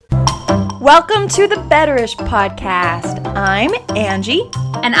Welcome to the Betterish Podcast. I'm Angie.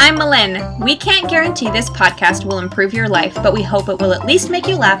 And I'm Malin. We can't guarantee this podcast will improve your life, but we hope it will at least make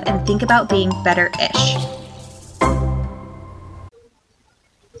you laugh and think about being better-ish.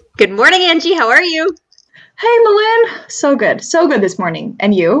 Good morning, Angie. How are you? Hey, Malin. So good. So good this morning.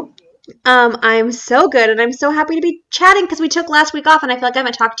 And you? I'm so good, and I'm so happy to be chatting because we took last week off, and I feel like I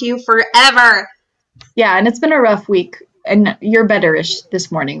haven't talked to you forever. Yeah, and it's been a rough week. And you're better-ish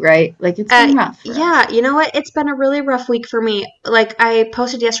this morning, right? Like, it's been rough. Yeah, you know what? It's been a really rough week for me. Like, I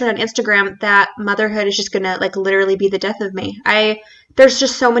posted yesterday on Instagram that motherhood is just going to, like, literally be the death of me. There's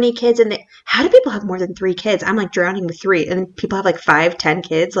just so many kids, and how do people have more than 3 kids? I'm, like, drowning with 3, and people have, like, 5, 10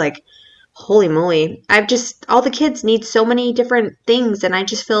 kids. Like, holy moly. All the kids need so many different things, and I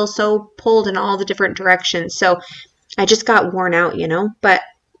just feel so pulled in all the different directions. So I just got worn out, you know? But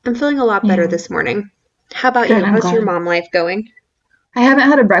I'm feeling a lot better this morning. How about you? How's your mom life going? I haven't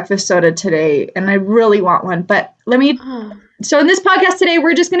had a breakfast soda today, and I really want one. But So in this podcast today,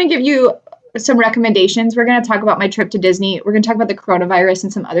 we're just going to give you some recommendations. We're going to talk about my trip to Disney. We're going to talk about the coronavirus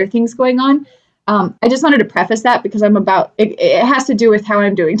and some other things going on. I just wanted to preface that because it has to do with how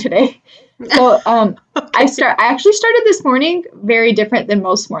I'm doing today. So I actually started this morning very different than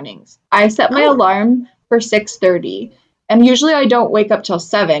most mornings. I set my alarm for 6:30, and usually I don't wake up till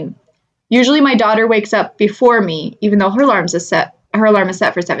 7. Usually my daughter wakes up before me, even though her alarm is set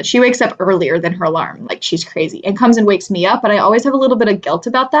for 7. She wakes up earlier than her alarm, like she's crazy, and comes and wakes me up. And I always have a little bit of guilt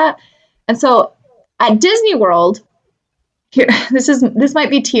about that. And so at Disney World, here, this might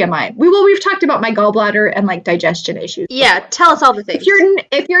be TMI. We've talked about my gallbladder and like digestion issues. Yeah, tell us all the things.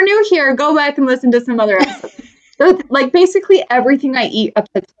 If you're new here, go back and listen to some other episodes. So, like, basically everything I eat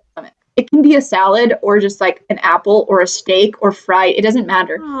upsets my stomach. It can be a salad or just like an apple or a steak or fried. It doesn't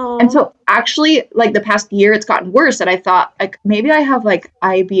matter. Aww. And so actually, like, the past year, it's gotten worse. And I thought, like, maybe I have like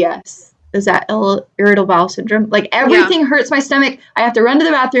IBS. Is that irritable bowel syndrome? Like, everything hurts my stomach. I have to run to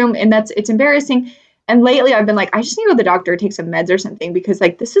the bathroom, and it's embarrassing. And lately I've been like, I just need to go to the doctor, take some meds or something, because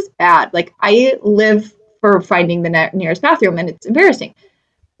like, this is bad. Like, I live for finding the nearest bathroom, and it's embarrassing.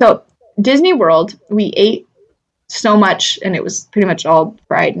 So Disney World, we ate so much, and it was pretty much all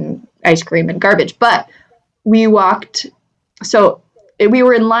fried and ice cream and garbage. But we walked. So we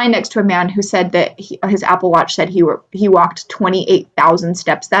were in line next to a man who said that his Apple Watch said he walked 28,000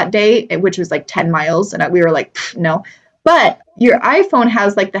 steps that day, which was like 10 miles. And we were like, no. But your iPhone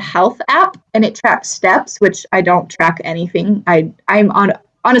has like the health app, and it tracks steps, which I don't track anything.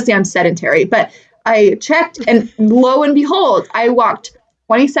 Honestly, I'm sedentary, but I checked, and lo and behold, I walked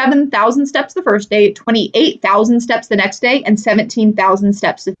 27,000 steps the first day, 28,000 steps the next day, and 17,000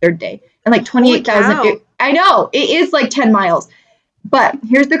 steps the third day. And like 28,000, I know, it is like 10 miles. But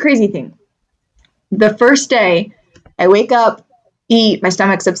here's the crazy thing. The first day, I wake up, eat, my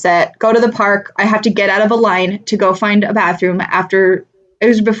stomach's upset, go to the park. I have to get out of a line to go find a bathroom after, it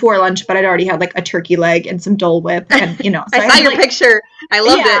was before lunch, but I'd already had like a turkey leg and some Dole Whip, and you know. So I saw your picture. I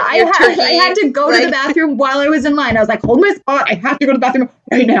loved it. I had to go to the bathroom while I was in line. I was like, hold my spot. I have to go to the bathroom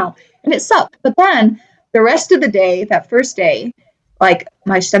right now. And it sucked. But then the rest of the day, that first day, like,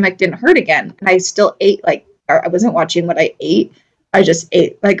 my stomach didn't hurt again. And I still ate, like, I wasn't watching what I ate. I just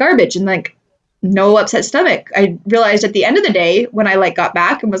ate like garbage, and like, no upset stomach. I realized at the end of the day, when I like got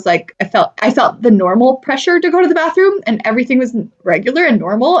back and was like, I felt the normal pressure to go to the bathroom, and everything was regular and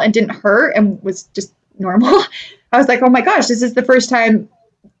normal and didn't hurt and was just normal. I was like, oh my gosh, this is the first time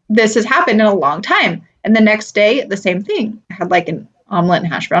this has happened in a long time. And the next day, the same thing. I had like an omelet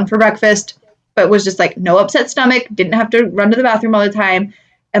and hash brown for breakfast, but was just like no upset stomach, didn't have to run to the bathroom all the time.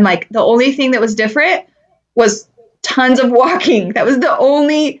 And like, the only thing that was different was tons of walking. That was the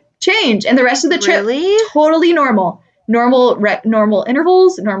only change. And the rest of the trip, totally normal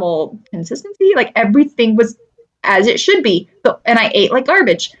intervals, normal consistency. Like, everything was as it should be. And I ate like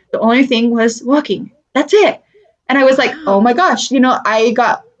garbage. The only thing was walking. That's it. And I was like, oh my gosh, you know, I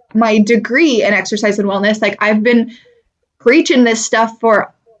got my degree in exercise and wellness. Like, I've been preaching this stuff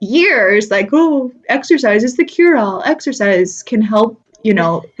for years. Like, oh, exercise is the cure-all. Exercise can help, you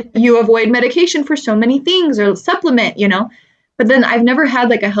know, you avoid medication for so many things, or supplement, you know. But then I've never had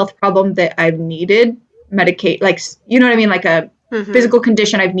like a health problem that I've needed medicate, like, you know what I mean? Like a physical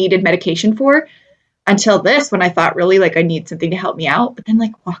condition I've needed medication for, until this, when I thought really like I need something to help me out. But then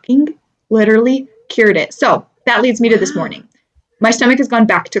like, walking literally cured it. So that leads me to this morning. My stomach has gone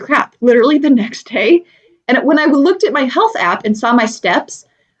back to crap literally the next day. And when I looked at my health app and saw my steps,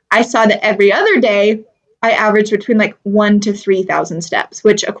 I saw that every other day I average between like 1,000 to 3,000 steps,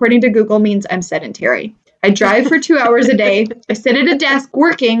 which according to Google means I'm sedentary. I drive for 2 hours a day. I sit at a desk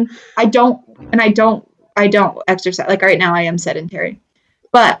working. I don't exercise. Like, right now I am sedentary.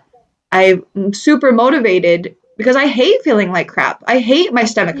 But I'm super motivated because I hate feeling like crap. I hate my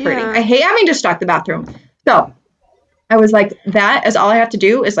stomach hurting. I hate having to stock the bathroom. So I was like, that is all I have to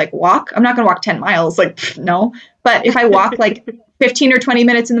do is like walk. I'm not going to walk 10 miles. Like, no. But if I walk like 15 or 20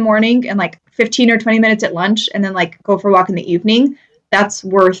 minutes in the morning and like 15 or 20 minutes at lunch and then like go for a walk in the evening, that's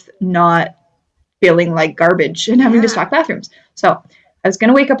worth not feeling like garbage and having to stock bathrooms. So I was going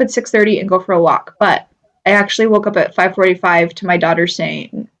to wake up at 6:30 and go for a walk, but I actually woke up at 5:45 to my daughter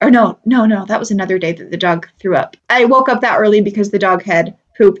saying, or no, that was another day that the dog threw up. I woke up that early because the dog had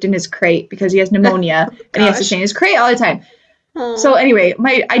pooped in his crate because he has pneumonia and he has to stay in his crate all the time. Aww. So anyway,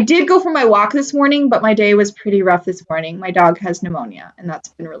 I did go for my walk this morning, but my day was pretty rough this morning. My dog has pneumonia and that's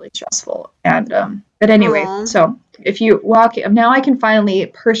been really stressful. And but anyway, so if you walk, now I can finally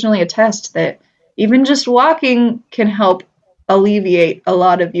personally attest that even just walking can help alleviate a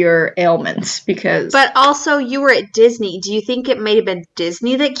lot of your ailments because... But also, you were at Disney. Do you think it might have been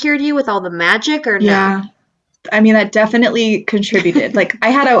Disney that cured you with all the magic or no? Yeah. I mean, that definitely contributed. Like,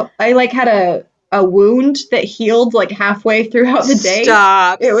 I had a wound that healed like halfway throughout the day.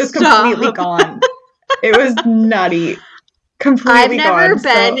 It was completely gone. It was nutty. Completely gone. I've never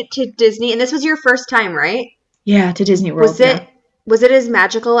been to Disney, and this was your first time, right? Yeah, to Disney World. Was it as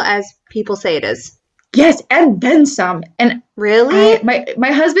magical as people say it is? Yes, and then some. And really?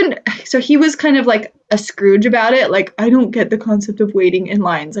 My husband, so he was kind of like a Scrooge about it. Like, I don't get the concept of waiting in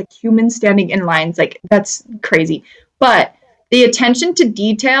lines. Like, humans standing in lines, like, that's crazy. But the attention to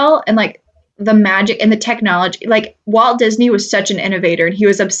detail and, like, the magic and the technology, like, Walt Disney was such an innovator, and he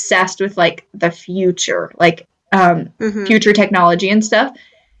was obsessed with, like, the future, like, future technology and stuff.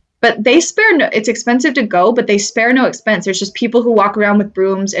 But they spare no, it's expensive to go, but they spare no expense. There's just people who walk around with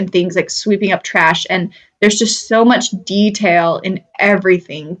brooms and things like sweeping up trash. And there's just so much detail in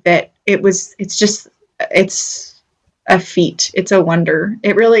everything that it's a feat. It's a wonder.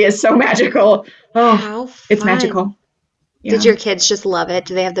 It really is so magical. Oh, how fun. It's magical. Yeah. Did your kids just love it?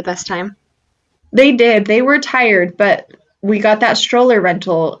 Do they have the best time? They did. They were tired, but we got that stroller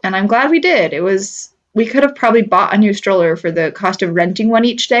rental and I'm glad we did. We could have probably bought a new stroller for the cost of renting one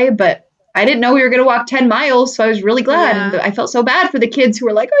each day, but I didn't know we were going to walk 10 miles, so I was really glad. Yeah. And I felt so bad for the kids who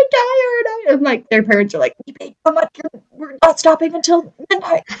were like, I'm tired. And like, their parents are like, we paid so much, we're not stopping until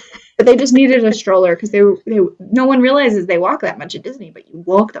midnight. But they just needed a stroller because they no one realizes they walk that much at Disney, but you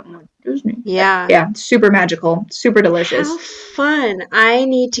walk that much at Disney. Yeah. Yeah, super magical, super delicious. How fun. I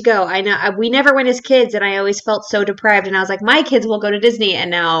need to go. I know we never went as kids, and I always felt so deprived, and I was like, my kids will go to Disney,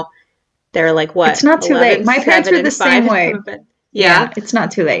 and now... They're like, what? It's not too 11, late. My parents were the same way. Yeah, it's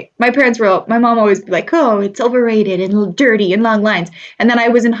not too late. My mom always be like, oh, it's overrated and dirty and long lines. And then I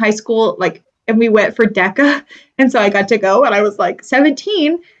was in high school, like, and we went for DECA. And so I got to go and I was like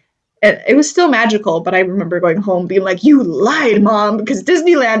 17. And it was still magical, but I remember going home being like, you lied, Mom, because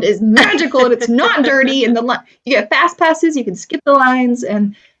Disneyland is magical and it's not dirty. And you get fast passes, you can skip the lines,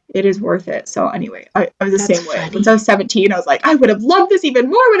 and it is worth it. So anyway, I was the same way. Once I was 17, I was like, I would have loved this even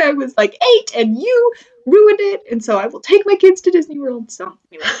more when I was like 8 and you ruined it. And so I will take my kids to Disney World. So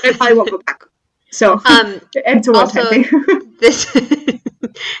anyway, I won't go back. So it's a one-time thing.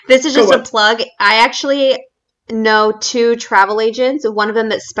 this is just a plug. I actually know 2 travel agents, one of them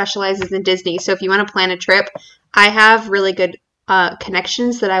that specializes in Disney. So if you want to plan a trip, I have really good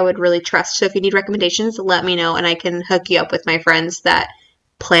connections that I would really trust. So if you need recommendations, let me know and I can hook you up with my friends that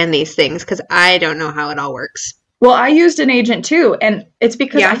plan these things because I don't know how it all works. Well, I used an agent too, and it's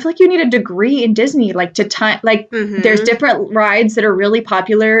because I feel like you need a degree in Disney, like to time, like there's different rides that are really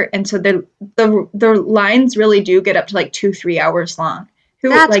popular, and so the lines really do get up to like 2-3 hours long.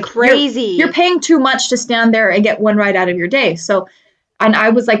 That's like, crazy. You're paying too much to stand there and get one ride out of your day. So, and I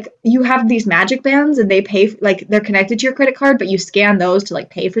was like, you have these magic bands, and they pay like they're connected to your credit card, but you scan those to like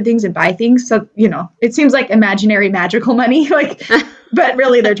pay for things and buy things. So it seems like imaginary magical money, like. But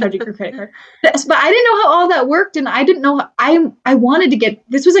really, they're charging your credit card. But I didn't know how all that worked, and I didn't know. I wanted to get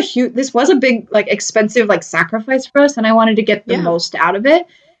this was a big like expensive like sacrifice for us, and I wanted to get the most out of it.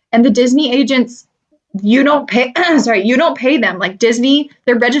 And the Disney agents, you don't pay. You don't pay them like Disney.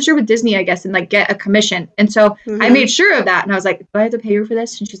 They're registered with Disney, I guess, and like get a commission. And so I made sure of that, and I was like, do I have to pay you for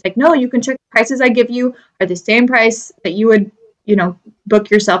this? And she's like, no, you can check the prices I give you are the same price that you would. Book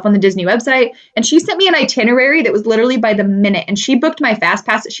yourself on the Disney website. And she sent me an itinerary that was literally by the minute. And she booked my fast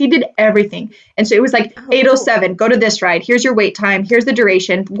pass. She did everything. And so it was like 8:07, go to this ride. Here's your wait time. Here's the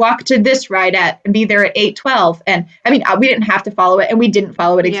duration. Walk to this ride and be there at 8:12. And I mean, we didn't have to follow it and we didn't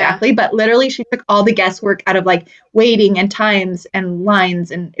follow it exactly, but literally she took all the guesswork out of like waiting and times and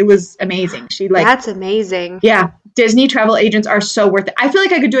lines. And it was amazing. That's amazing. Yeah. Disney travel agents are so worth it. I feel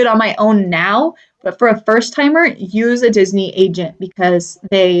like I could do it on my own now, but for a first timer, use a Disney agent because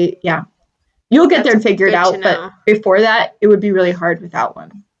you'll get there and figure it out. But before that, it would be really hard without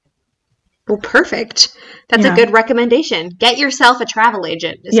one. Well, perfect. That's a good recommendation. Get yourself a travel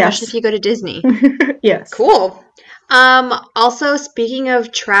agent, especially if you go to Disney. Yes. Cool. Also, speaking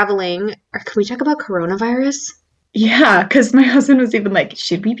of traveling, can we talk about coronavirus? Yeah, because my husband was even like,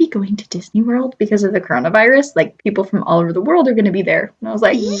 should we be going to Disney World because of the coronavirus? Like, people from all over the world are going to be there. And I was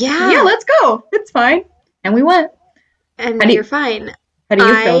like, yeah, let's go. It's fine. And we went. And you're fine. How do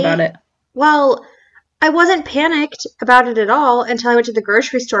you feel about it? Well, I wasn't panicked about it at all until I went to the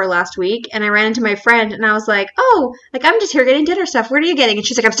grocery store last week and I ran into my friend and I was like, oh, like I'm just here getting dinner stuff. What are you getting? And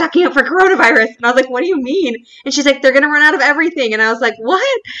she's like, I'm stocking up for coronavirus. And I was like, what do you mean? And she's like, they're going to run out of everything. And I was like,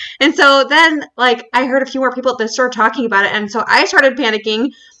 what? And so then like I heard a few more people at the store talking about it. And so I started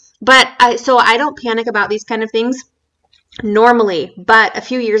panicking, but I don't panic about these kind of things normally. But a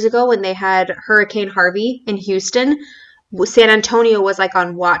few years ago when they had Hurricane Harvey in Houston, San Antonio was like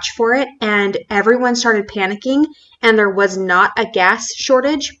on watch for it and everyone started panicking and there was not a gas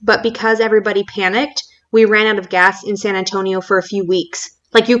shortage, but because everybody panicked, we ran out of gas in San Antonio for a few weeks.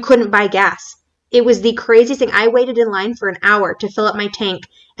 Like you couldn't buy gas. It was the craziest thing. I waited in line for an hour to fill up my tank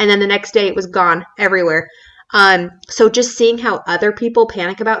and then the next day it was gone everywhere. So just seeing how other people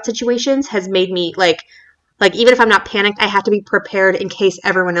panic about situations has made me like even if I'm not panicked, I have to be prepared in case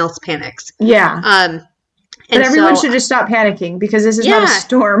everyone else panics. Yeah. But everyone should just stop panicking because this is not a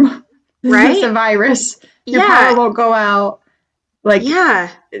storm. This is a virus. Your power won't go out. Like,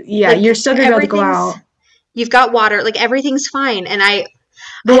 you're still going to be able to go out. You've got water. Like, everything's fine. And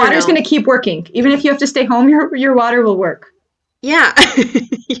the water's going to keep working. Even if you have to stay home, your water will work. Yeah.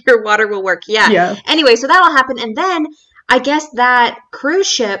 Your water will work. Yeah. Anyway, so that'll happen. And then I guess that cruise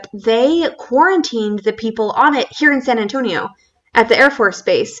ship, they quarantined the people on it here in San Antonio at the Air Force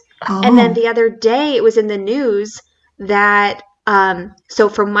Base. Oh. And then the other day it was in the news that, so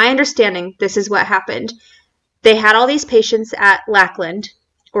from my understanding, this is what happened. They had all these patients at Lackland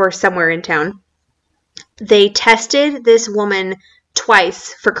or somewhere in town. They tested this woman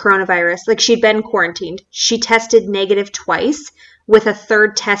twice for coronavirus. Like she'd been quarantined. She tested negative twice with a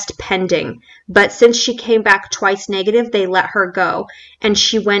third test pending. But since she came back twice negative, they let her go. And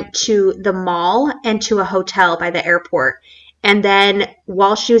she went to the mall and to a hotel by the airport. And then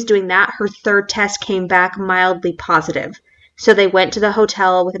while she was doing that, her third test came back mildly positive. So they went to the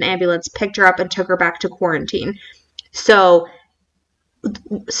hotel with an ambulance, picked her up, and took her back to quarantine. So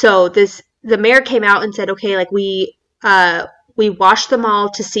the mayor came out and said, okay, like we washed them all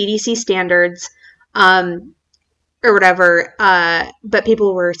to CDC standards, or whatever. But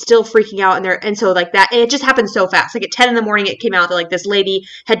people were still freaking out, and so like that, and it just happened so fast. Like at 10 a.m, it came out that like this lady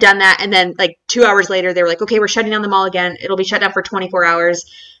had done that, and then like 2 hours later, they were like, okay, we're shutting down the mall again. It'll be shut down for 24 hours.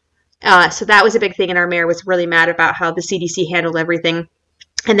 So that was a big thing, and our mayor was really mad about how the CDC handled everything.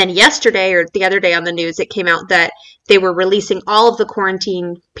 And then yesterday or the other day on the news, it came out that they were releasing all of the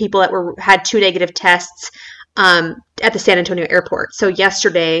quarantine people that had 2 negative tests at the San Antonio airport. So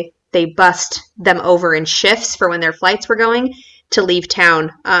yesterday they bussed them over in shifts for when their flights were going to leave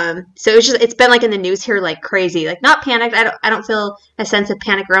town. So it's been like in the news here like crazy, like not panicked. I don't feel a sense of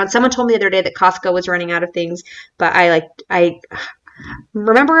panic around. Someone told me the other day that Costco was running out of things, but I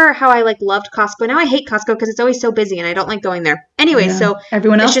remember how I like loved Costco. Now I hate Costco because it's always so busy and I don't like going there. Anyway, so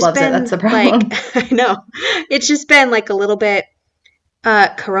everyone else loves it. That's the problem. Like, I know. It's just been like a little bit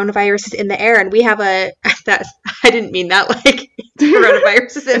coronavirus is in the air, and we have I didn't mean that like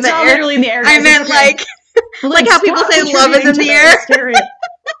coronavirus is in the air. Literally in the air. I meant like how people say love is in the air.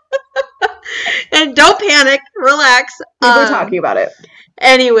 And don't panic, relax. We're talking about it.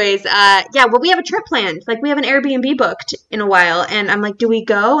 Anyways, well, we have a trip planned. Like, we have an Airbnb booked in a while, and I'm like, do we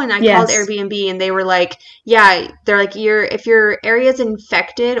go? And I called Airbnb, and they were like, yeah. They're like, if your area's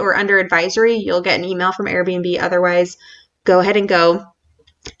infected or under advisory, you'll get an email from Airbnb. Otherwise, go ahead and go.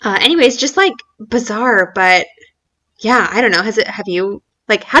 Anyways, just like bizarre, but yeah, I don't know. Have you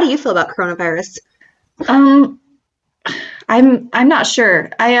how do you feel about coronavirus? I'm not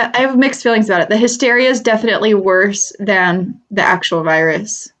sure. I have mixed feelings about it. The hysteria is definitely worse than the actual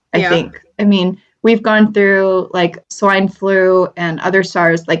virus, I think. I mean, we've gone through like swine flu and other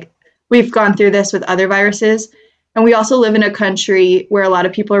SARS. Like, we've gone through this with other viruses. And we also live in a country where a lot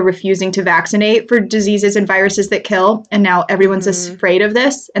of people are refusing to vaccinate for diseases and viruses that kill. And now everyone's afraid of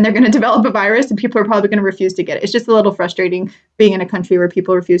this, and they're going to develop a virus, and people are probably going to refuse to get it. It's just a little frustrating being in a country where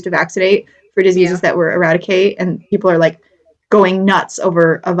people refuse to vaccinate for diseases that were eradicate, and people are like going nuts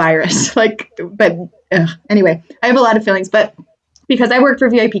over a virus. Anyway, I have a lot of feelings, but because I worked for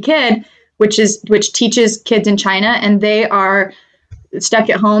VIP Kid, which teaches kids in China, and they are stuck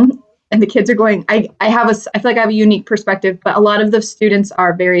at home. And the kids are going, I feel like I have a unique perspective, but a lot of the students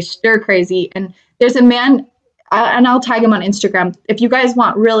are very stir crazy. And there's a man, and I'll tag him on Instagram. If you guys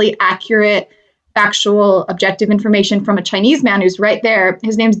want really accurate, factual, objective information from a Chinese man who's right there,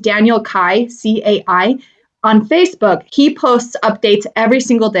 his name's Daniel Cai, C-A-I. On Facebook, he posts updates every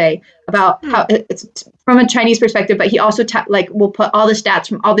single day about how it's from a Chinese perspective, but he also will put all the stats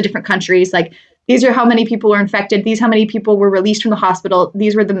from all the different countries. Like, these are how many people were infected. These how many people were released from the hospital.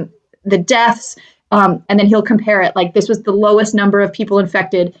 These were the deaths. And then he'll compare it. Like, this was the lowest number of people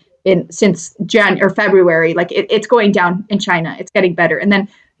infected since January or February. Like, it's going down in China. It's getting better. And then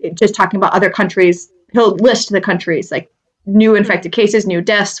just talking about other countries, he'll list the countries, like new infected cases, new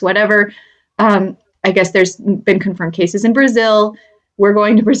deaths, whatever. I guess there's been confirmed cases in Brazil. We're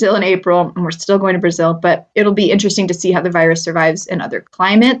going to Brazil in April, and we're still going to Brazil, but it'll be interesting to see how the virus survives in other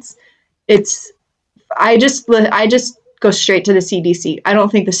climates. I just go straight to the CDC. I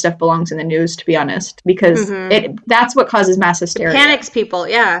don't think this stuff belongs in the news, to be honest, because that's what causes mass hysteria. It panics people,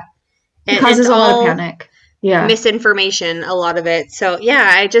 yeah. It causes a lot of panic. Yeah. Misinformation, a lot of it. So,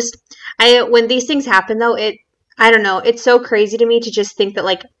 yeah, when these things happen, though, I don't know. It's so crazy to me to just think that,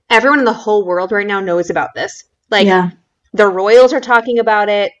 like, everyone in the whole world right now knows about this. Like, the royals are talking about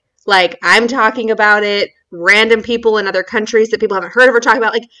it. Like, I'm talking about it. Random people in other countries that people haven't heard of are talking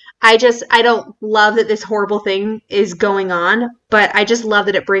about. Like, I don't love that this horrible thing is going on, but I just love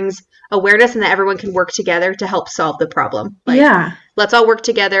that it brings awareness and that everyone can work together to help solve the problem. Like, let's all work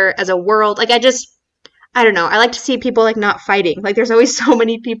together as a world. Like, I don't know. I like to see people, like, not fighting. Like, there's always so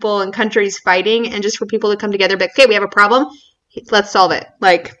many people and countries fighting, and just for people to come together, be like, okay, we have a problem. Let's solve it.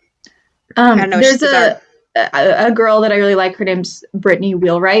 Like, I don't know. There's a girl that I really like. Her name's Brittany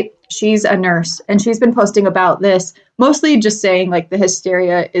Wheelwright. She's a nurse, and she's been posting about this, mostly just saying, like, the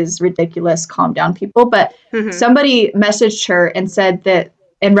hysteria is ridiculous. Calm down, people. But somebody messaged her and said that,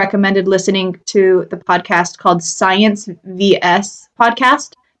 and recommended listening to the podcast called Science VS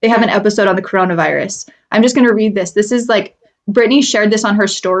Podcast. They have an episode on the coronavirus. I'm just going to read this. This is like, Brittany shared this on her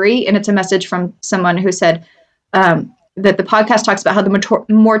story, and it's a message from someone who said that the podcast talks about how the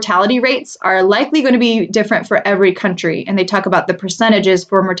mortality rates are likely going to be different for every country. And they talk about the percentages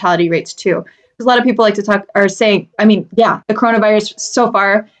for mortality rates too. Because a lot of people are saying, the coronavirus so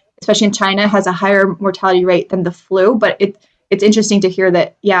far, especially in China, has a higher mortality rate than the flu. But it's interesting to hear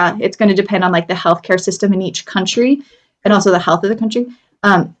that, it's going to depend on, like, the healthcare system in each country and also the health of the country.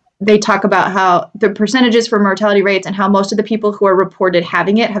 They talk about how the percentages for mortality rates and how most of the people who are reported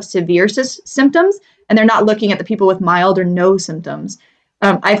having it have severe symptoms, and they're not looking at the people with mild or no symptoms.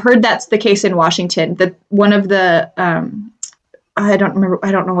 I've heard that's the case in Washington, that one of the, I don't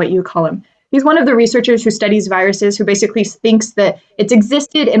know what you call him. He's one of the researchers who studies viruses, who basically thinks that it's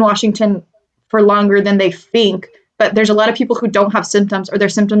existed in Washington for longer than they think, but there's a lot of people who don't have symptoms, or their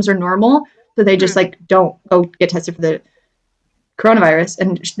symptoms are normal, so they just don't go get tested for the coronavirus.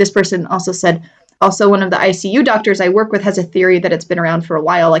 And this person also said, one of the ICU doctors I work with has a theory that it's been around for a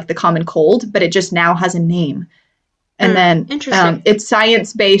while, like the common cold, but it just now has a name. And then it's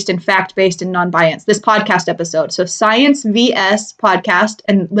science-based and fact-based and non-biased, this podcast episode. So Science VS Podcast,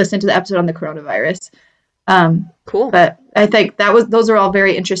 and listen to the episode on the coronavirus. Cool. But I think those are all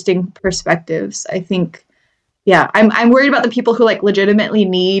very interesting perspectives. I think, I'm worried about the people who, like, legitimately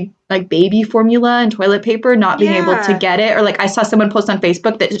need, like, baby formula and toilet paper not being able to get it. Or, like, I saw someone post on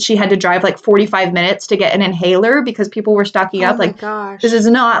Facebook that she had to drive, like, 45 minutes to get an inhaler because people were stocking up. Like, gosh. This is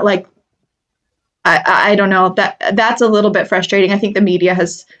not, like, I don't know. That's a little bit frustrating. I think the media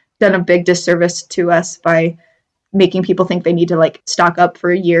has done a big disservice to us by making people think they need to, like, stock up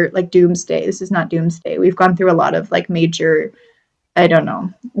for a year, like doomsday. This is not doomsday. We've gone through a lot of, like, major, I don't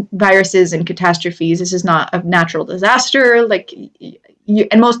know, viruses and catastrophes. This is not a natural disaster. Like,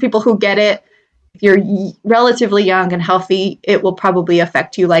 and most people who get it, if you're relatively young and healthy, it will probably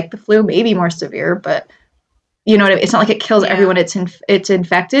affect you like the flu, maybe more severe. But you know what I mean? It's not like it kills everyone it's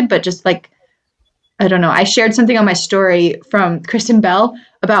infected, but just, like, I don't know. I shared something on my story from Kristen Bell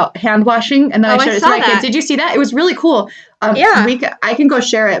about hand washing, and then I showed it to my kids. Did you see that? It was really cool. I can go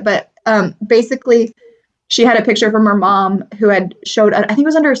share it, but basically, she had a picture from her mom who had showed, I think it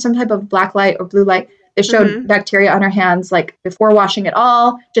was under some type of black light or blue light. They showed bacteria on her hands, like, before washing at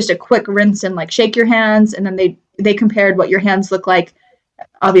all, just a quick rinse and, like, shake your hands. And then they compared what your hands look like,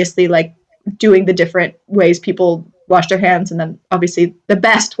 obviously, like, doing the different ways people washed our hands. And then obviously the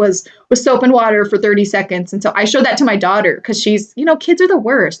best was soap and water for 30 seconds. And so I showed that to my daughter because she's, kids are the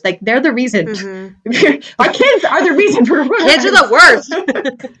worst. Like they're the reason. Our kids are the reason for kids are the worst.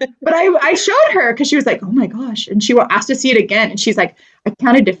 But I showed her because she was like, oh my gosh. And she asked to see it again. And she's like, I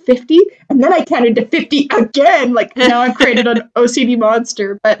counted to 50 and then I counted to 50 again. Like now I've created an OCD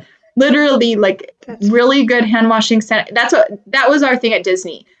monster. But literally like really good hand washing. That was our thing at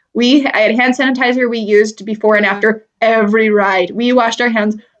Disney. I had hand sanitizer we used before and after every ride. We washed our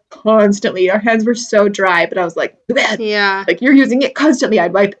hands constantly. Our hands were so dry, but I was like, yeah, like you're using it constantly.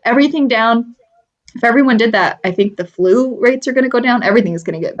 I'd wipe everything down. If everyone did that, I think the flu rates are going to go down. Everything is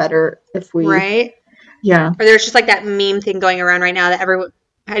going to get better if we. Right. Yeah. Or there's just like that meme thing going around right now that everyone.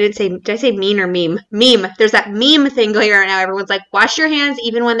 Did I say mean or meme? Meme. There's that meme thing going on right now. Everyone's like, wash your hands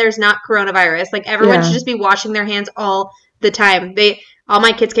even when there's not coronavirus. Like everyone should just be washing their hands all the time. All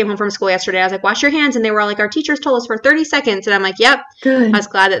my kids came home from school yesterday. I was like, wash your hands. And they were all like, our teachers told us for 30 seconds. And I'm like, yep. Good. I was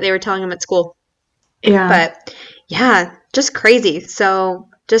glad that they were telling them at school. Yeah. But yeah, just crazy. So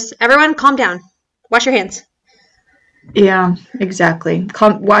just everyone calm down. Wash your hands. Yeah, exactly.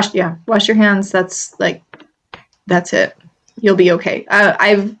 Wash your hands. That's it. You'll be okay.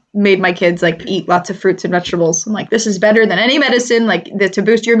 I've made my kids like eat lots of fruits and vegetables. I'm like, this is better than any medicine, like to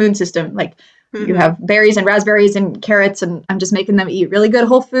boost your immune system. Like you have berries and raspberries and carrots, and I'm just making them eat really good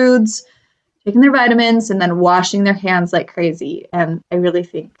whole foods, taking their vitamins, and then washing their hands like crazy. And I really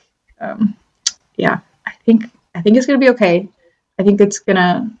think, I think it's gonna be okay. I think it's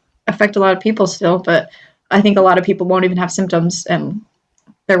gonna affect a lot of people still, but I think a lot of people won't even have symptoms, and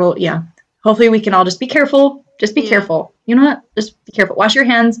hopefully we can all just be careful. Just be careful. You know what? Just be careful. Wash your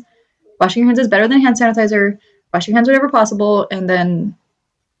hands. Washing your hands is better than hand sanitizer. Wash your hands whenever possible, and then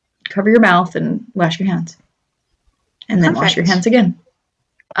cover your mouth and wash your hands. And then wash your hands again.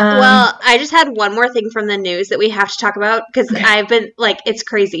 Well, I just had one more thing from the news that we have to talk about because I've been like, it's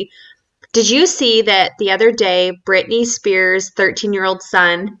crazy. Did you see that the other day, Britney Spears' 13-year-old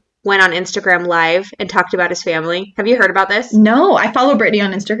son went on Instagram Live and talked about his family? Have you heard about this? No, I follow Britney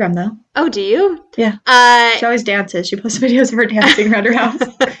on Instagram though. Oh, do you? Yeah. She always dances. She posts videos of her dancing around her house.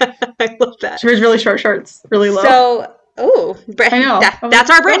 I love that. She wears really short shorts, really low. So, I know. That's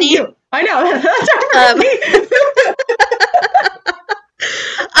our Britney. I know. That's our Britney.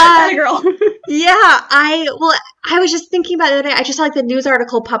 That girl. Yeah, I was just thinking about it the other day. I just saw like the news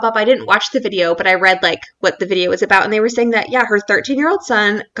article pop up. I didn't watch the video, but I read like what the video was about, and they were saying that her 13-year-old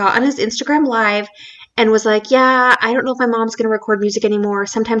son got on his Instagram Live and was like, I don't know if my mom's going to record music anymore.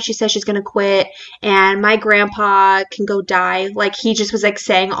 Sometimes she says she's going to quit, and my grandpa can go die. Like he just was like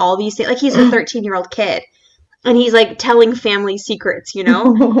saying all these things. Like he's a 13-year-old kid. And he's like telling family secrets,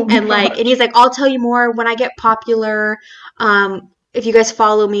 and like, and he's like, I'll tell you more when I get popular. If you guys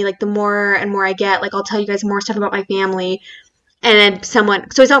follow me, like the more and more I get, like I'll tell you guys more stuff about my family. And then so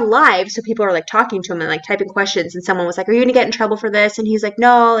he's on live, so people are like talking to him and like typing questions, and someone was like, are you gonna get in trouble for this? And he's like,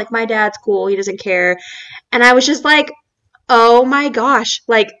 no, like my dad's cool, he doesn't care. And I was just like, oh my gosh,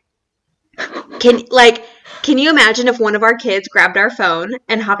 like can you imagine if one of our kids grabbed our phone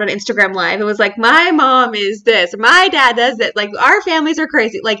and hopped on Instagram Live and was like, my mom is this, my dad does it, like our families are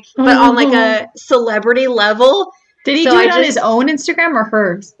crazy, like but on like a celebrity level. Did he do it on his own Instagram or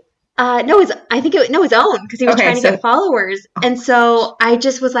hers? No, his own, because he was trying to get followers. And so I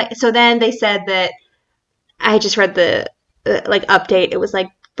just was like, so then they said that I just read the like update. It was like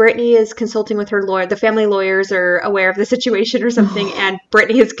Britney is consulting with her lawyer. The family lawyers are aware of the situation or something. And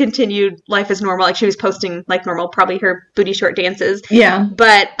Britney has continued life as normal. Like she was posting like normal, probably her booty short dances. Yeah.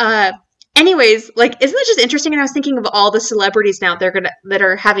 But anyways, like, isn't that just interesting? And I was thinking of all the celebrities now that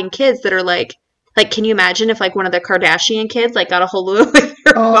are having kids that are like, can you imagine if, like, one of the Kardashian kids, like, got a hold of their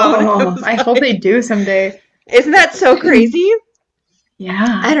phone? I hope they do someday. Isn't that so crazy?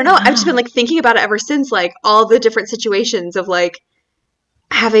 Yeah. I don't know. I've just been, like, thinking about it ever since, like, all the different situations of, like,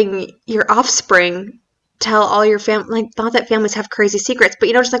 having your offspring tell all your family, like, not that families have crazy secrets, but,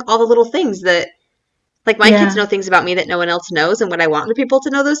 just, like, all the little things that, like, my kids know things about me that no one else knows, and when I want people to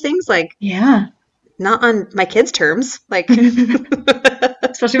know those things, like, not on my kids' terms, like...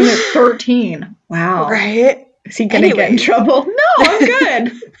 Especially when they're 13. Wow. Right? Is he going to get in trouble? No, I'm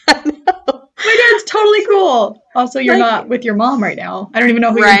good. I know. My dad's totally cool. Also, you're not with your mom right now. I don't even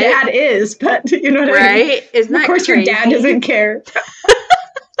know who your dad is, but you know what I mean? Right? Isn't that Of course crazy? Your dad doesn't care.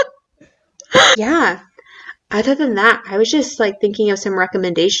 Yeah. Other than that, I was just like thinking of some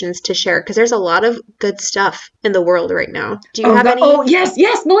recommendations to share because there's a lot of good stuff in the world right now. Do you have any? Oh, yes,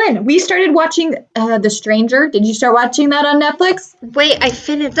 Malin. We started watching The Stranger. Did you start watching that on Netflix? Wait, I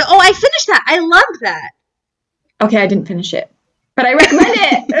finished that. I loved that. Okay, I didn't finish it, but I recommend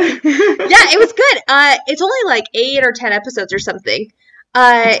it. Yeah, it was good. It's only like 8 or 10 episodes or something.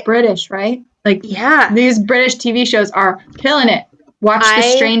 It's British, right? Like, Yeah. these British TV shows are killing it. Watch The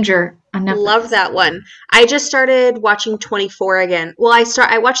Stranger on Netflix. Love that one. I just started watching 24 again. Well,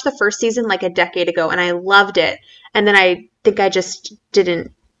 I watched the first season like a decade ago, and I loved it. And then I think I just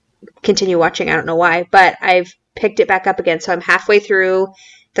didn't continue watching. I don't know why, but I've picked it back up again. So I'm halfway through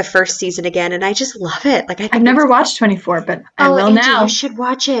the first season again, and I just love it. Like, I've never watched 24, but I will Angie, now. You should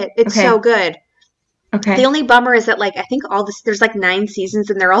watch it. It's so good. Okay. The only bummer is that, like, I think there's like 9 seasons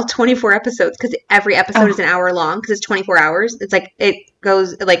and they're all 24 episodes because every episode is an hour long because it's 24 hours. It's like it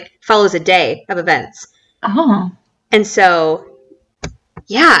follows a day of events. Oh. And so,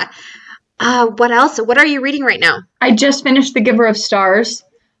 yeah. What else? What are you reading right now? I just finished The Giver of Stars.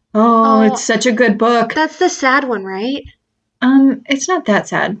 Oh, it's such a good book. That's the sad one, right? It's not that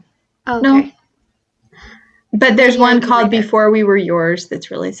sad. Oh, okay. No. But there's one called Before We Were Yours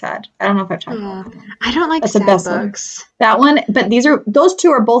that's really sad. I don't know if I've talked about that. I don't like sad books. That one, but those two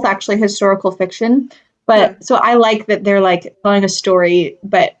are both actually historical fiction. But so I like that they're like telling a story,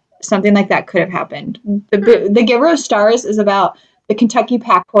 but something like that could have happened. The Giver of Stars is about the Kentucky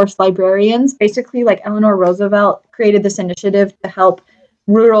Pack Horse librarians. Basically, like Eleanor Roosevelt created this initiative to help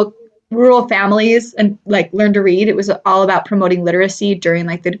rural families and like learn to read. It was all about promoting literacy during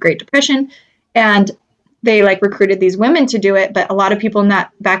like the Great Depression, and they like recruited these women to do it. But a lot of people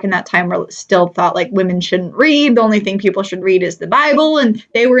back in that time were still thought like women shouldn't read. The only thing people should read is the Bible. And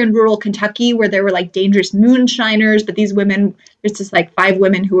they were in rural Kentucky where there were like dangerous moonshiners. But these women, there's just like 5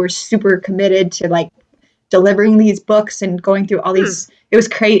 women who were super committed to like delivering these books and going through all these. It was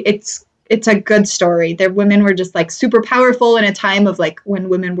great. It's a good story. Their women were just like super powerful in a time of like when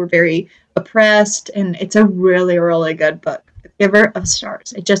women were very oppressed. And it's a really, really good book. Giver of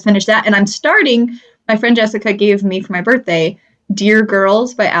Stars. I just finished that. And I'm starting, my friend Jessica gave me for my birthday, Dear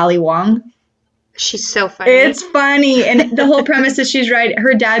Girls by Ali Wong. She's so funny. It's funny. And the whole premise is she's right.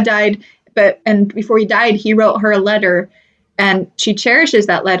 Her dad died, and before he died, he wrote her a letter. And she cherishes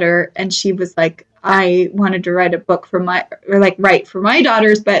that letter. And she was like, I wanted to write a book write for my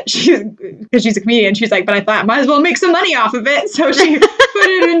daughters, but because she's a comedian, she's like, but I thought I might as well make some money off of it. So she put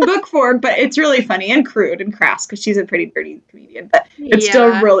it in book form, but it's really funny and crude and crass because she's a pretty dirty comedian, but it's still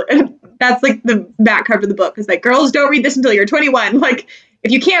really, that's like the back cover of the book. It's like, girls, don't read this until you're 21. Like,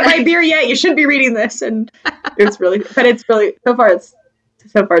 if you can't buy beer yet, you shouldn't be reading this. And it's really, so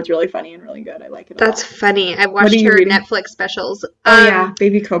far it's really funny and really good. I like it a lot. That's funny. I've watched her Netflix specials. Oh, yeah.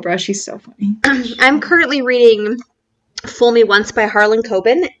 Baby Cobra. She's so funny. I'm currently reading Fool Me Once by Harlan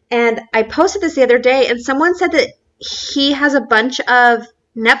Coben. And I posted this the other day, and someone said that he has a bunch of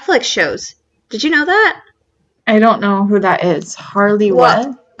Netflix shows. Did you know that? I don't know who that is. Harlan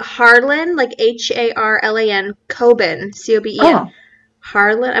what? Harlan, like Harlan, Coben, Coben. Oh.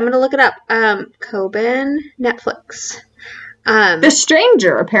 Harlan. I'm going to look it up. Coben, Netflix. The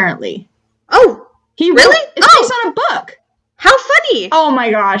Stranger, apparently. Oh, it's based on a book. How funny! Oh my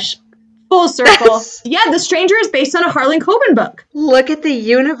gosh, full circle. Yeah, The Stranger is based on a Harlan Coben book. Look at the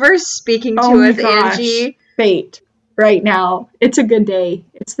universe speaking to us, Angie. Fate, right now. It's a good day.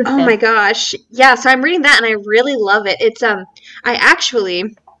 It's the. Oh my gosh, yeah. So I'm reading that and I really love it. It's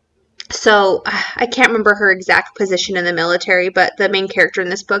So I can't remember her exact position in the military, but the main character in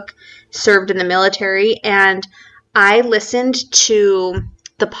this book served in the military, and I listened to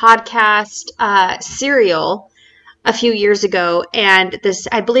the podcast Serial a few years ago, and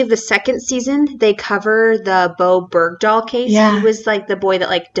I believe the second season, they cover the Bo Bergdahl case. Yeah. He was like the boy that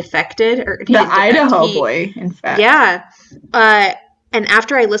like defected. The Idaho boy, in fact. Yeah. And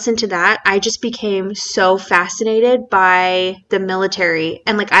after I listened to that, I just became so fascinated by the military.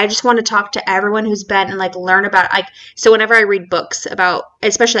 And like, I just want to talk to everyone who's been and like learn about, like, so whenever I read books about,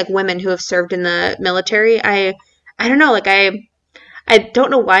 especially like women who have served in the military, I don't know, like I don't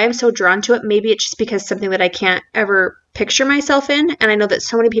know why I'm so drawn to it. Maybe it's just because something that I can't ever picture myself in. And I know that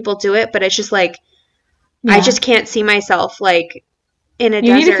so many people do it, but it's just like, I just can't see myself like in a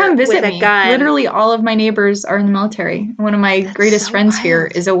desert with a gun. You need to come visit me. Literally all of my neighbors are in the military. One of my greatest friends here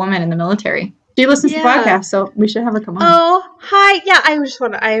is a woman in the military. She listens to the podcast, so we should have her come on. Oh, hi. Yeah, I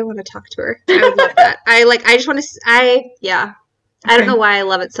want to talk to her. I would love that. I don't know why I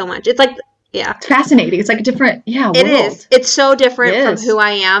love it so much. It's like, yeah. It's fascinating. It's like a different, world. It is. It's so different from who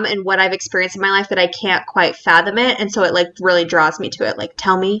I am and what I've experienced in my life that I can't quite fathom it. And so it like really draws me to it. Like,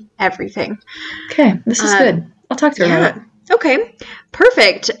 tell me everything. Okay. This is good. I'll talk to her about it. Okay.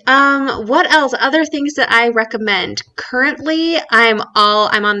 Perfect. What else? Other things that I recommend. Currently, I'm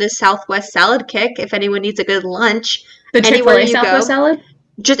on this Southwest salad kick. If anyone needs a good lunch. The Chick-fil-A Southwest salad?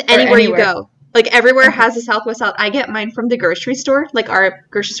 Just anywhere you go. Like everywhere has a Southwest salad. I get mine from the grocery store. Like our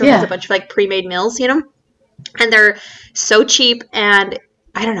grocery store has a bunch of like pre-made meals, you know? And they're so cheap, and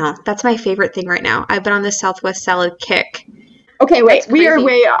I don't know. That's my favorite thing right now. I've been on this Southwest salad kick. Okay, wait.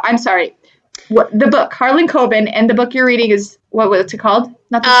 I'm sorry. What the book, Harlan Coben, and the book you're reading is, what was it called?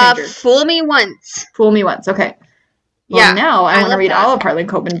 Not The Strangers. Fool Me Once. Fool Me Once. Okay. Well, Yeah, now I want to love read that. all of Harlan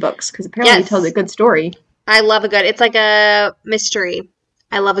Coben books because apparently he Yes. tells a good story. I love it's like a mystery.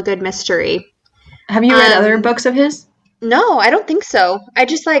 I love a good mystery. Have you read other books of his? No, I don't think so. I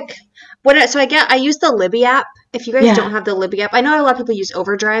just like I use the Libby app. If you guys don't have the Libby app, I know a lot of people use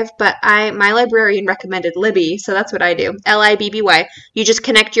Overdrive, but my librarian recommended Libby, so that's what I do. Libby. You just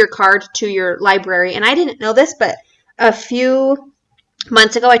connect your card to your library, and I didn't know this, but a few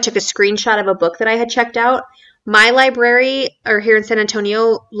months ago I took a screenshot of a book that I had checked out. My library, or here in San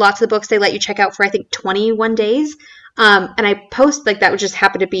Antonio, lots of the books they let you check out for I think 21 days. And I post like that would just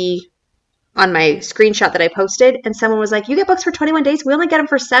happen to be on my screenshot that I posted, and someone was like, "You get books for 21 days. We only get them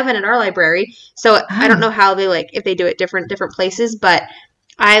for 7 at our library." So I don't know how they if they do it different places, but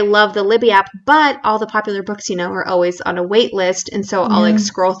I love the Libby app. But all the popular books, are always on a wait list, and so I'll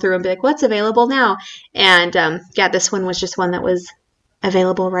scroll through and be like, "What's available now?" And this one was just one that was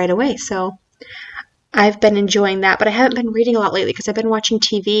available right away. So I've been enjoying that, but I haven't been reading a lot lately because I've been watching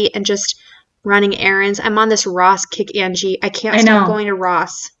TV and just running errands. I'm on this Ross kick, Angie. I can't stop going to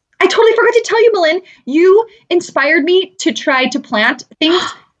Ross. I totally forgot to tell you, Malin, you inspired me to try to plant things.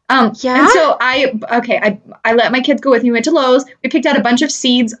 Yeah? And so I let my kids go with me. We went to Lowe's. We picked out a bunch of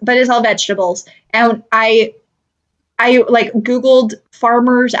seeds, but it's all vegetables. And I like Googled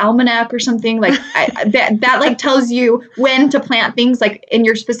Farmer's Almanac or something that tells you when to plant things like in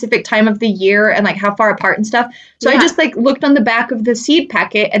your specific time of the year and like how far apart and stuff. So I just looked on the back of the seed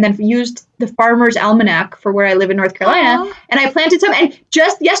packet and then used the Farmer's Almanac for where I live in North Carolina. And I planted some. And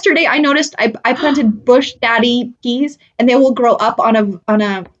just yesterday I noticed I planted Bush Daddy peas and they will grow up on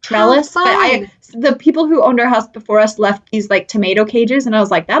a trellis. But the people who owned our house before us left these tomato cages and I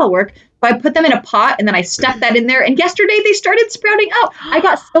was like, that'll work. So I put them in a pot and then I stuck that in there. And yesterday they started sprouting out. I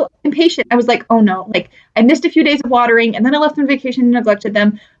got so impatient. I was like, oh no, I missed a few days of watering and then I left them on vacation and neglected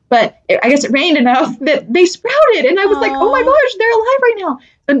them. But I guess it rained enough that they sprouted. And I was like, oh my gosh, they're alive right now.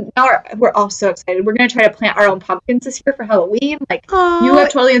 So now we're all so excited. We're going to try to plant our own pumpkins this year for Halloween. You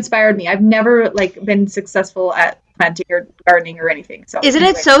have totally inspired me. I've never been successful at planting or gardening or anything. So isn't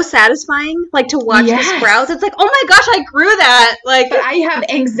it so satisfying to watch the sprouts? It's like, oh my gosh, I grew that. But I have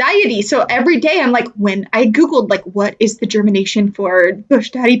anxiety, so every day I'm when I googled what is the germination for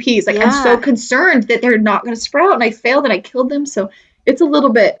Bush Daddy peas, I'm so concerned that they're not going to sprout, and I failed and I killed them. So it's a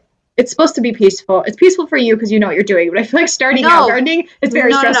little bit. It's supposed to be peaceful. It's peaceful for you because you know what you're doing, but I feel like starting out gardening is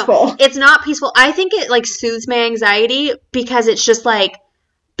very stressful. No. It's not peaceful. I think it soothes my anxiety because it's just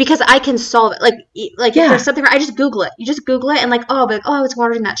because I can solve it. If there's something, I just Google it. You just Google it and I was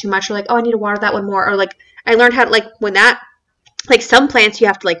watering that too much, or I need to water that one more, or I learned how to when that some plants you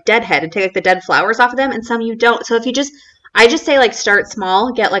have to deadhead and take the dead flowers off of them, and some you don't. So if you I just say start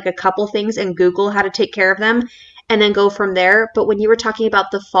small, get a couple things and Google how to take care of them, and then go from there. But when you were talking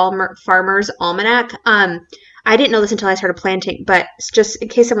about the Farmer's Almanac, I didn't know this until I started planting, but just in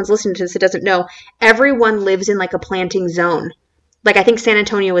case someone's listening to this that doesn't know, everyone lives in a planting zone. I think San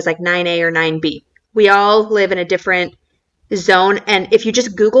Antonio is 9A or 9B. We all live in a different zone. And if you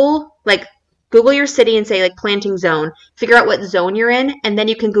just Google your city and say planting zone, figure out what zone you're in, and then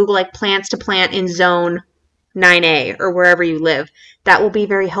you can Google plants to plant in zone 9A or wherever you live. That will be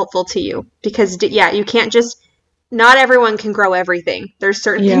very helpful to you because you can't not everyone can grow everything. There's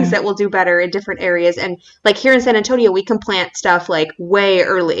certain things that will do better in different areas. And here in San Antonio, we can plant stuff way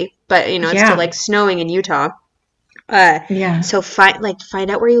early, but it's still snowing in Utah. So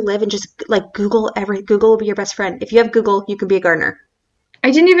find out where you live and just Google Google will be your best friend. If you have Google, you can be a gardener.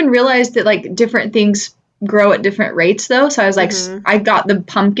 I didn't even realize that different things grow at different rates though. So I was I got the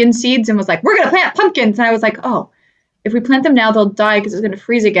pumpkin seeds and was we're going to plant pumpkins. And I was oh, if we plant them now, they'll die because it's going to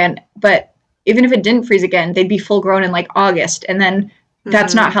freeze again. But even if it didn't freeze again, they'd be full grown in August. And then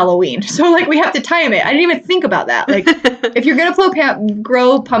that's not Halloween. So we have to time it. I didn't even think about that. If you're going to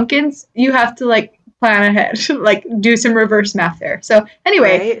grow pumpkins, you have to plan ahead, do some reverse math there. So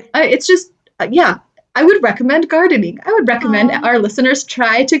anyway, it's just, I would recommend gardening. I would recommend our listeners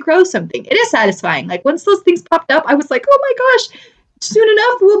try to grow something. It is satisfying. Once those things popped up, I was oh my gosh, soon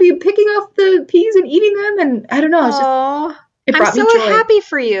enough we'll be picking off the peas and eating them. And I don't know, it's just, it brought me joy. I'm so happy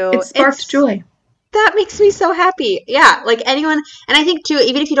for you. It sparked joy. That makes me so happy. Yeah, anyone, and I think too,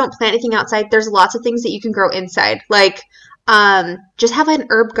 even if you don't plant anything outside, there's lots of things that you can grow inside. Just have an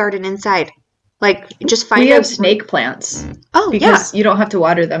herb garden inside. Like, just find We have snake plants. Oh, because you don't have to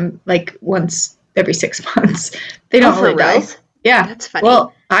water them like once every 6 months. They don't really die. Yeah. That's funny.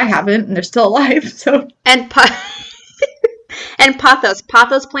 Well, I haven't, and they're still alive, so. And and pothos.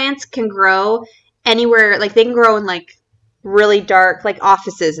 Pothos plants can grow anywhere. Like, they can grow in, like, really dark, like,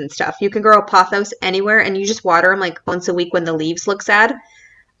 offices and stuff. You can grow a pothos anywhere, and you just water them, like, once a week when the leaves look sad.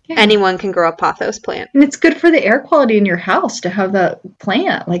 Yeah. Anyone can grow a pothos plant. And it's good for the air quality in your house to have that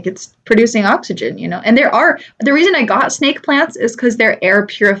plant. Like, it's producing oxygen, you know? And the reason I got snake plants is because they're air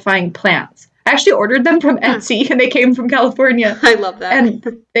purifying plants. I actually ordered them from Etsy, and they came from California. I love that. And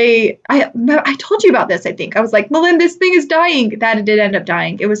I told you about this, I think. I was like, Melinda, this thing is dying. That did end up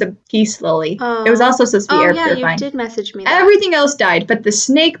dying. It was a peace lily. Oh. It was also supposed to be air purifying. Yeah, you did message me that. Everything else died, but the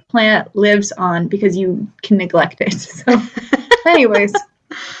snake plant lives on because you can neglect it. So, anyways.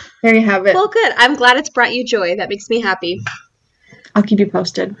 There you have it. Well, good. I'm glad it's brought you joy. That makes me happy. I'll keep you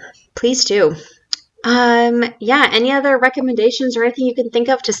posted. Please do. Yeah, any other recommendations or anything you can think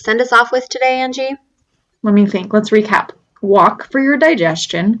of to send us off with today, Angie? Let me think. Let's recap. Walk for your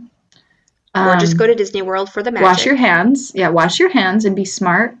digestion. Or just go to Disney World for the magic. Wash your hands. Yeah, wash your hands and be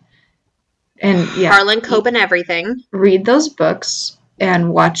smart. And yeah. Harlan Coben everything. Read those books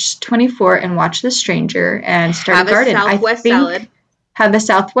and watch 24 and watch The Stranger and start a garden. Have a Southwest salad. Have a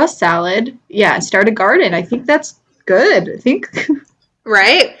Southwest salad. Yeah, start a garden. I think that's good. I think.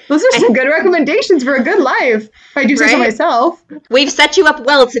 Right? Those are some good recommendations for a good life. If I do say so myself. We've set you up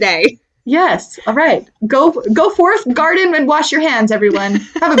well today. Yes. All right. Go forth, garden, and wash your hands, everyone.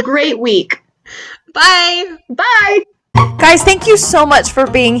 Have a great week. Bye. Bye. Guys, thank you so much for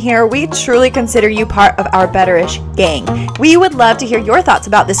being here. We truly consider you part of our Betterish gang. We would love to hear your thoughts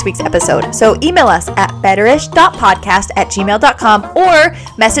about this week's episode. So email us at betterish.podcast@gmail.com or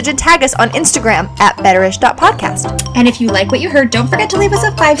message and tag us on Instagram at betterish.podcast. And if you like what you heard, don't forget to leave us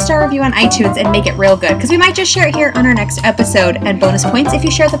a 5-star review on iTunes and make it real good, because we might just share it here on our next episode. And bonus points if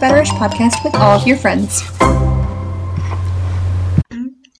you share the Betterish podcast with all of your friends.